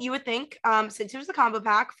 So you would think since it was the combo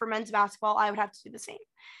pack for men's basketball, I would have to do the same.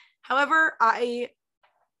 However, I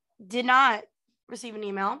did not receive an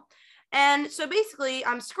email. And so basically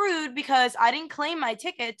I'm screwed because I didn't claim my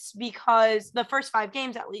tickets because the first 5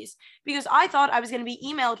 games at least, because I thought I was going to be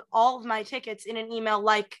emailed all of my tickets in an email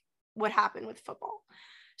like what happened with football.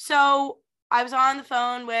 So I was on the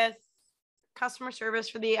phone with customer service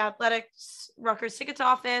for the Athletics Rutgers tickets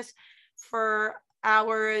office for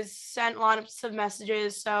hours, sent lots of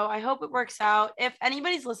messages. So I hope it works out. If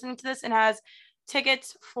anybody's listening to this and has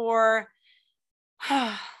tickets for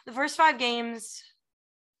the first 5 games,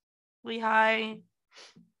 Lehigh,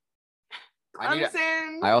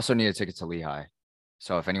 Clemson. I also need a ticket to Lehigh.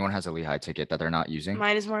 So if anyone has a Lehigh ticket that they're not using,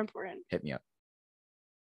 Mine is more important. hit me up.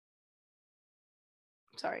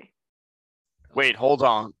 Sorry. Wait, hold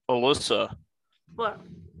on. Alyssa, What?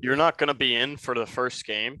 you're not going to be in for the first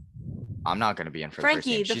game? I'm not going to be in for the Frankie, first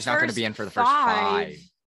game. the She's not going to be in for the first first 5.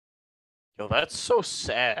 Yo, that's so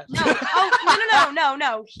sad. No. Oh,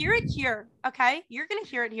 no. Hear it here. Okay. You're going to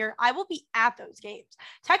hear it here. I will be at those games.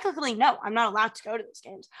 Technically, no, I'm not allowed to go to those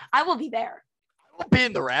games. I will be there. I will be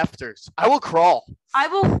in the rafters. I will crawl. I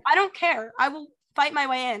don't care. I will fight my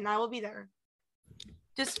way in. I will be there.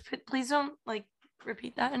 Just please don't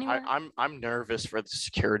repeat that anymore. I'm nervous for the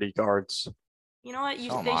security guards. You know what?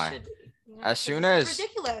 So am They I. should. As soon as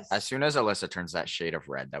ridiculous. Alyssa turns that shade of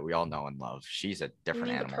red that we all know and love, she's a You different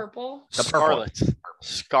mean animal. the purple? The purple.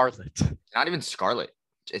 Scarlet. Not even scarlet.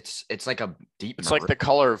 It's like a deep. It's like the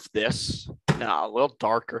color of this. Nah, a little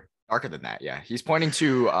darker. darker than that. Yeah, he's pointing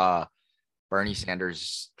to Bernie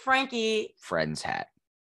Sanders' Frankie, friend's hat.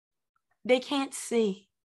 they can't see.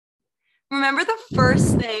 Remember the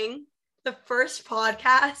first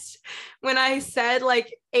podcast when I said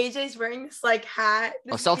AJ's wearing this hat,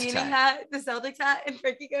 this Celtics hat, the Celtics hat, and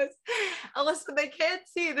Frankie goes, "Alyssa, they can't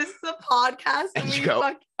see. This is a podcast." And you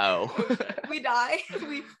go, "Oh." We die.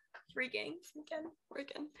 We freaking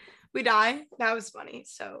we die. That was funny.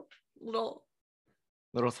 So little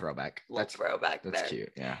throwback. That's throwback. That's there.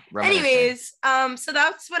 cute. Yeah. Anyways, so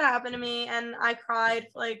that's what happened to me, and I cried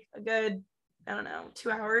for a good,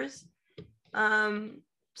 2 hours.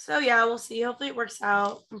 So yeah, we'll see. Hopefully it works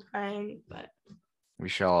out. I'm praying, but we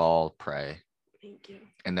shall all pray thank you.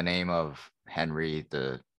 in the name of Henry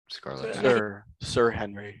the Scarlet Knight. Sir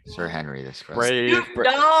Henry. Sir Henry the Scarlet. Brave.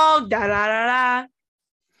 Dog, da da da da.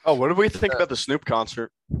 Oh, what did we think about the Snoop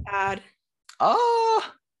concert? Bad. Oh,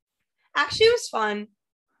 Actually, it was fun.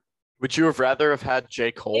 Would you have rather have had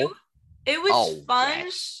J. Cole? It was fun.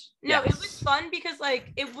 Yes. No, Yes. it was fun because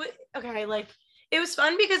it would it was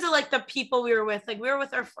fun because of the people we were with. We were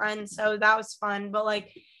with our friends, so that was fun. But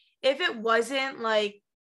if it wasn't like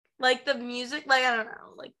the music, I don't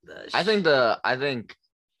know, I think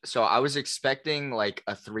so. I was expecting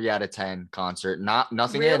a 3 out of 10 concert.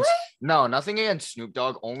 Nothing Really? Nothing against Snoop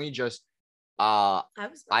Dogg. Only just I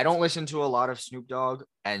don't listen to a lot of Snoop Dogg,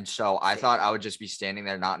 and so I thought I would just be standing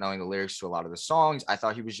there not knowing the lyrics to a lot of the songs. I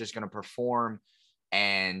thought he was just gonna perform,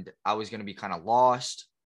 and I was gonna be kind of lost.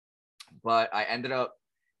 But I ended up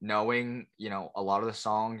knowing, a lot of the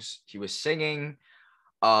songs he was singing.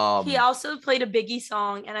 He also played a Biggie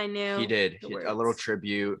song, and I knew He did the a little words.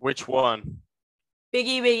 tribute. Which one?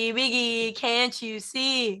 Biggie, Biggie, Biggie, can't you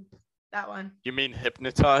see? That one. You mean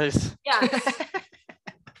Hypnotize? Yes.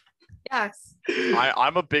 Yes.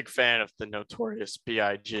 I'm a big fan of the Notorious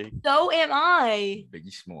B.I.G. So am I.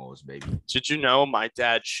 Biggie Smalls, baby. Did you know my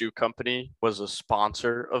dad's shoe company was a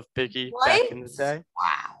sponsor of Biggie What? back in the day?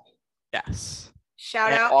 Wow. Yes.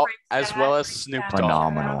 Shout And out. all- Frank's as dad, well as Frank's Snoop dad. Dogg.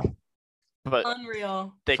 Phenomenal. But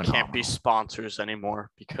Unreal. they can't be Phenomenal. sponsors anymore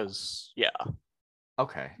because,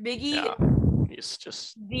 Okay. Biggie, yeah, he's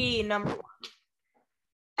just. the number one.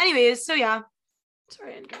 Anyways, so yeah.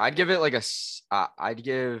 Sorry, Andrew. I'd give it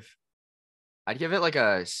I'd give it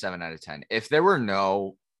a 7 out of 10. If there were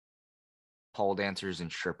no pole dancers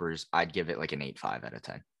and strippers, I'd give it an 8.5 out of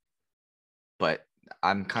 10. But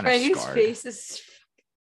I'm kind of Frankie's scarred. face is.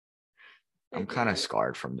 I'm kind of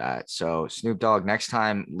scarred from that. So Snoop Dogg, next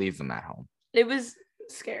time, leave them at home. It was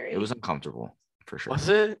scary. It was uncomfortable for sure. Was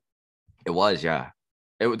it? It was, yeah.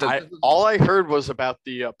 All I heard was about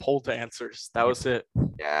the pole dancers. That was it.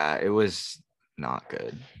 Yeah, it was not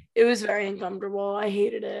good. It was very uncomfortable. I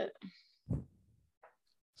hated it.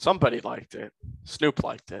 Somebody liked it. Snoop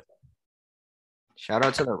liked it. Shout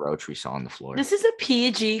out to the roach we saw on the floor. This is a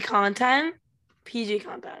PG content. PG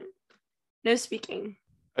content. No speaking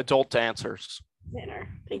Adult dancers. manner.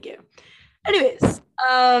 Thank you. Anyways,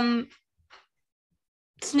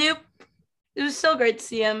 Snoop, it was still great to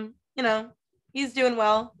see him. He's doing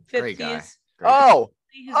well. 50s. Great guy. Great. Oh,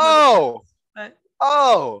 His oh, but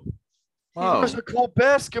oh. Whoa. It was a cool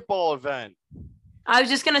basketball event. I was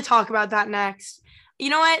just going to talk about that next. You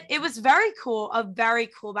know what? It was very cool, a very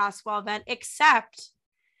cool basketball event, except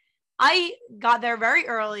I got there very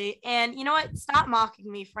early, and you know what? Stop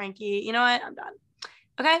mocking me, Frankie. You know what? I'm done.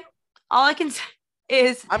 Okay. All I can say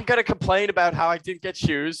is I'm gonna complain about how I didn't get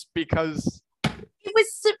shoes because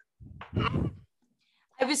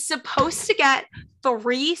I was supposed to get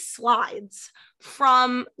 3 slides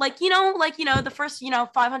from the first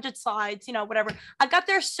 500 slides, whatever. I got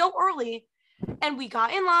there so early, and we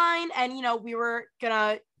got in line, and we were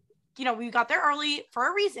gonna, we got there early for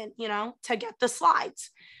a reason, to get the slides.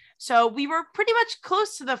 So we were pretty much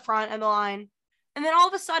close to the front of the line, and then all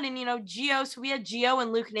of a sudden, Gio. So we had Gio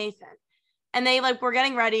and Luke Nathan, and they were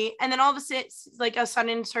getting ready, and then all of a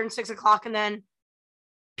sudden, it turned 6 o'clock, and then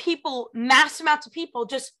mass amounts of people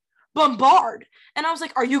just bombard. And I was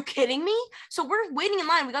like, are you kidding me? So we're waiting in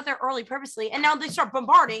line. We got there early purposely. And now they start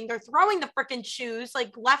bombarding. They're throwing the freaking shoes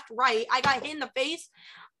left, right. I got hit in the face.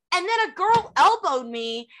 And then a girl elbowed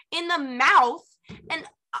me in the mouth. And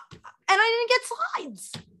I didn't get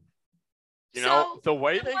slides. The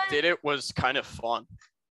way they did it was kind of fun.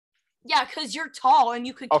 Yeah, because you're tall and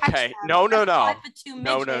you could catch them. No. No.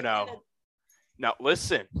 Now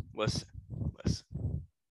listen.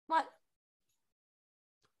 What?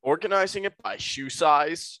 Organizing it by shoe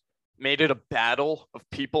size made it a battle of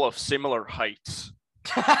people of similar heights.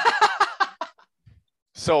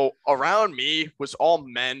 So around me was all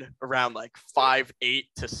men around 5'8"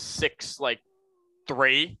 to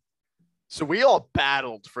 6'3". So we all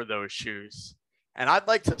battled for those shoes. And I'd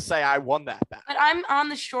like to say I won that battle. But I'm on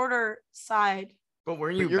the shorter side. But were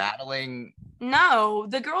you battling? No,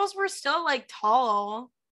 the girls were still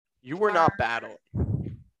tall. You were not battling.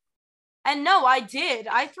 And no, I did.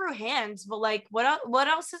 I threw hands, but what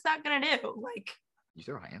else is that gonna do? You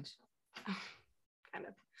throw hands? Kind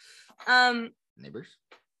of. Neighbors.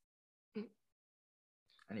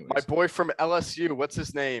 Anyways. My boy from LSU, what's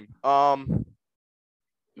his name? What?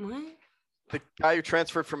 The guy who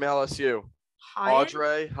transferred from LSU. Hyatt?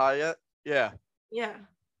 Audrey Hyatt. Yeah. Yeah.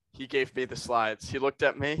 He gave me the slides. He looked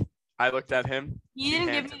at me. I looked at him. He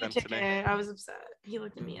didn't give me the ticket. I was upset. He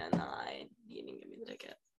looked at me and he didn't give me the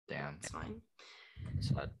ticket. Damn. It's fine.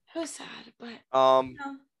 Sad. It was sad, but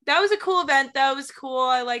that was a cool event. That was cool.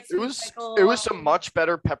 I liked it. It was a much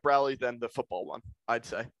better pep rally than the football one, I'd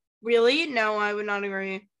say. Really? No, I would not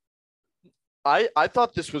agree. I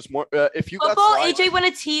thought this was more. If you football, got AJ won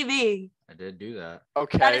a TV. I did do that.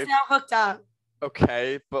 Okay. That is now hooked up.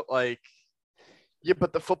 Okay, but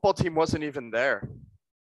but the football team wasn't even there.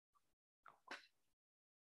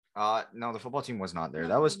 No, the football team was not there.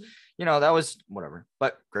 That was, that was whatever.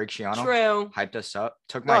 But Greg Schiano hyped us up.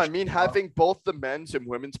 Having both the men's and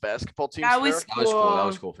women's basketball teams that was cool. That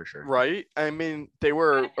was cool for sure. Right? I mean, they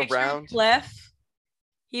were around. Cliff,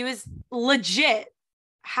 he was legit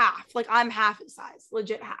half. I'm half his size.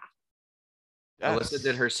 Legit half. Yes. Alyssa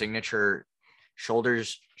did her signature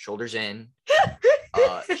shoulders in,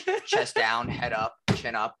 chest down, head up,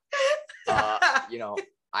 chin up,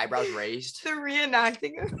 eyebrows raised. The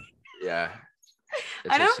reenacting. Yeah.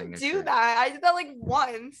 I don't do that. I did that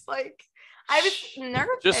once. I was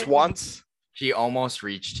nervous. Just once? He almost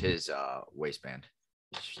reached his waistband.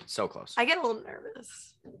 So close. I get a little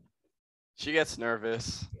nervous. She gets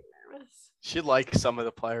nervous. She likes some of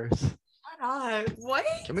the players. Shut up. What?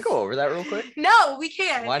 Can we go over that real quick? No, we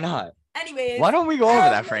can't. Why not? Anyways. Why don't we go over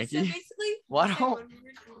that, Frankie? So basically, what?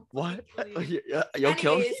 You'll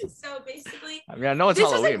kill me? So basically, I know it's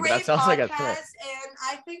Halloween, but that sounds like a threat. And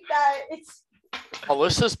I think that it's...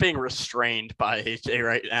 Alyssa's being restrained by AJ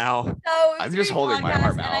right now. So I'm just holding my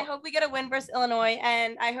arm out. And I hope we get a win versus Illinois.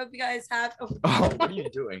 And I hope you guys have what are you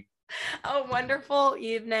doing? A wonderful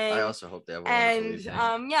evening. I also hope they have a wonderful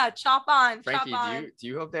evening. And chop on. Frankie, chop on. do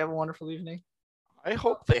you hope they have a wonderful evening? I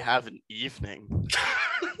hope they have an evening.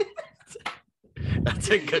 That's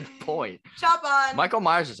a good point. Chop on. Michael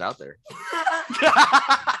Myers is out there.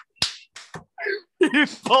 He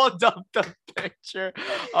pulled up the picture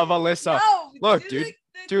of Alyssa. No, look, dude,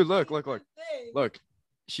 look. Look,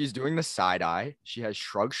 she's doing the side eye. She has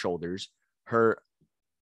shrugged shoulders. Her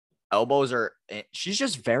elbows are, she's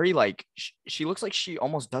just very she looks like she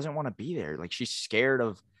almost doesn't want to be there. She's scared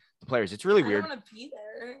of the players. It's really weird. I don't want to be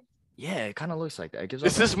there. Yeah, it kind of looks like that.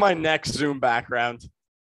 This is my next Zoom background.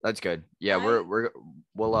 That's good. Yeah,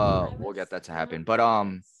 we'll get that to happen. But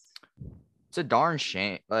it's a darn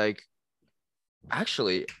shame.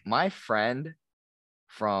 Actually, my friend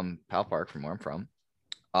from Pal Park, from where I'm from,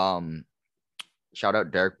 shout out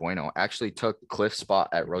Derek Bueno, actually took Cliff's spot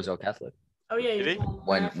at Roselle Catholic. Oh yeah,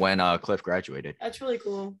 when Cliff graduated. That's really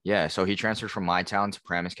cool. Yeah, so he transferred from my town to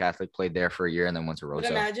Paramus Catholic, played there for a year, and then went to Roselle.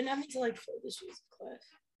 But imagine having to fill the shoes of Cliff.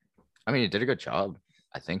 I mean, he did a good job.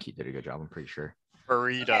 I think he did a good job. I'm pretty sure.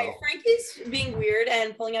 Burrito. Okay, Frankie's being weird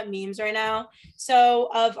and pulling up memes right now. So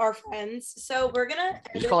of our friends. So we're gonna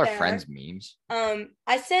You just call our friends memes.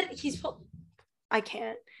 I said I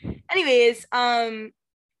can't. Anyways,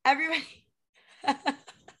 everybody.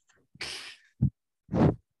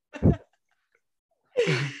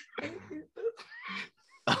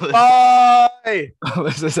 Bye.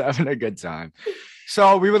 Alyssa's having a good time.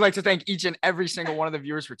 So we would like to thank each and every single one of the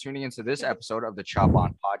viewers for tuning into this episode of the Chop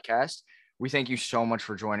On podcast. We thank you so much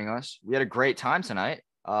for joining us. We had a great time tonight.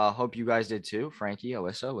 Hope you guys did too. Frankie,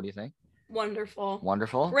 Alyssa, what do you think? Wonderful.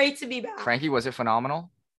 Wonderful. Great to be back. Frankie, was it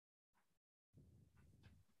phenomenal?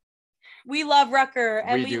 We love Rucker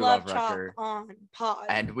and We we do love love Chop Rucker. On Pod.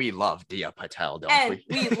 And we love Dia Patel, don't And we?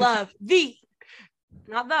 we love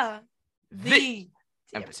not the The Dia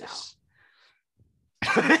emphasis.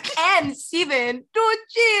 Patel. And Steven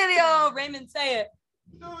Duchirio. Raymond, say it.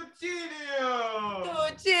 Duchirio.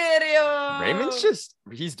 Raymond's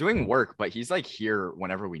he's doing work, but he's like here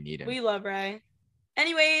whenever we need him. We love Ray.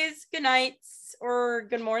 Anyways, good nights or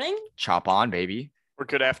good morning. Chop on, baby. Or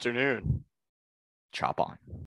good afternoon. Chop on.